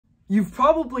You've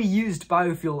probably used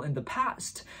biofuel in the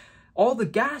past. All the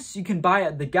gas you can buy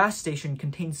at the gas station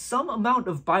contains some amount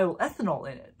of bioethanol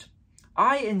in it.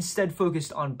 I instead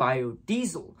focused on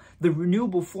biodiesel, the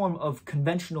renewable form of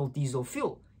conventional diesel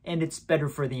fuel, and it's better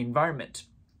for the environment.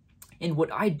 And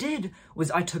what I did was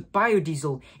I took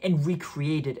biodiesel and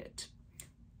recreated it.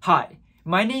 Hi,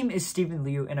 my name is Stephen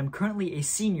Liu, and I'm currently a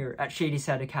senior at Shady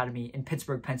Side Academy in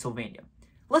Pittsburgh, Pennsylvania.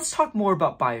 Let's talk more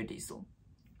about biodiesel.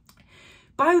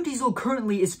 Biodiesel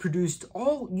currently is produced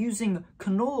all using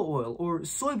canola oil or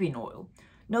soybean oil.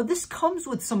 Now this comes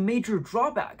with some major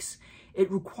drawbacks.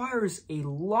 It requires a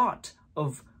lot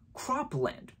of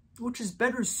cropland, which is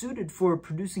better suited for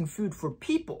producing food for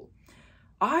people.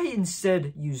 I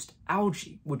instead used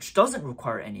algae, which doesn't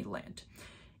require any land.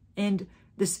 And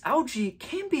this algae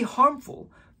can be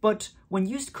harmful, but when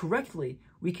used correctly,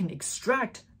 we can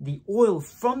extract the oil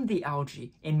from the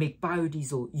algae and make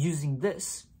biodiesel using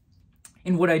this.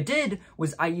 And what I did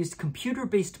was I used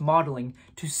computer-based modeling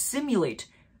to simulate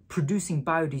producing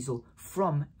biodiesel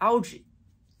from algae.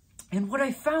 And what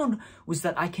I found was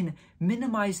that I can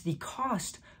minimize the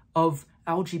cost of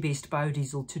algae-based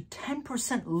biodiesel to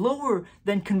 10% lower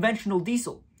than conventional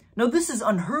diesel. Now this is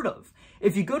unheard of.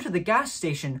 If you go to the gas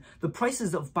station, the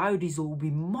prices of biodiesel will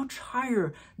be much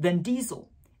higher than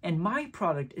diesel, and my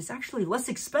product is actually less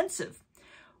expensive,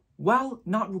 while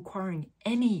not requiring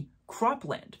any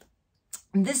cropland.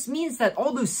 And this means that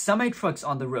all those semi-trucks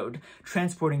on the road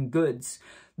transporting goods,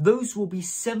 those will be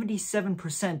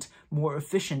 77% more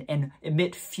efficient and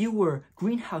emit fewer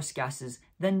greenhouse gases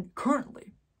than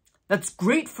currently. That's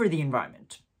great for the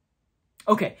environment.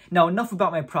 Okay, now enough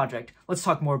about my project. Let's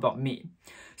talk more about me.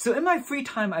 So in my free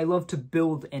time, I love to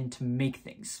build and to make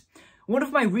things. One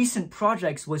of my recent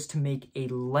projects was to make a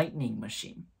lightning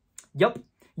machine. Yup,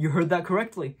 you heard that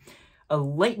correctly. A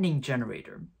lightning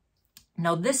generator.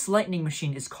 Now this lightning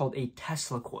machine is called a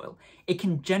Tesla coil. It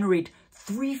can generate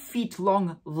 3 feet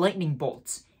long lightning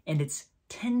bolts, and it's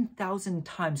 10,000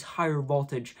 times higher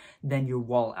voltage than your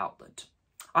wall outlet.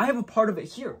 I have a part of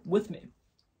it here with me.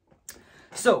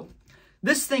 So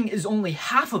this thing is only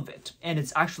half of it, and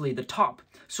it's actually the top.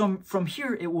 So from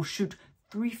here, it will shoot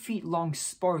 3 feet long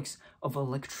sparks of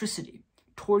electricity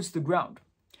towards the ground.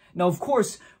 Now, of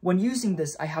course, when using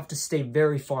this, I have to stay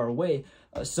very far away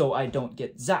so I don't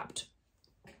get zapped.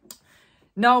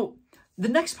 Now, the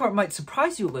next part might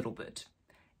surprise you a little bit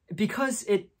because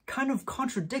it kind of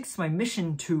contradicts my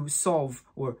mission to solve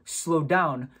or slow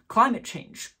down climate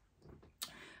change.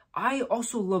 I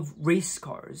also love race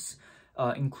cars,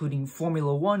 including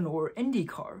Formula 1 or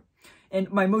IndyCar.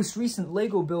 And my most recent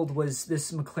Lego build was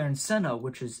this McLaren Senna,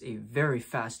 which is a very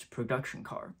fast production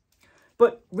car.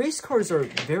 But race cars are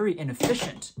very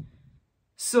inefficient.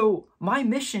 So my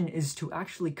mission is to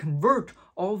actually convert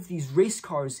all of these race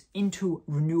cars into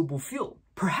renewable fuel.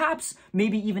 Perhaps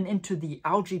maybe even into the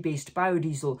algae-based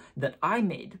biodiesel that I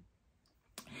made.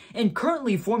 And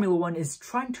currently Formula 1 is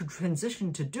trying to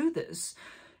transition to do this.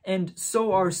 And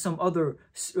so are some other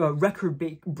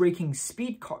record-breaking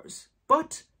speed cars.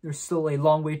 But there's still a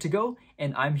long way to go,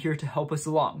 and I'm here to help us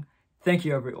along. Thank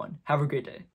you, everyone. Have a great day.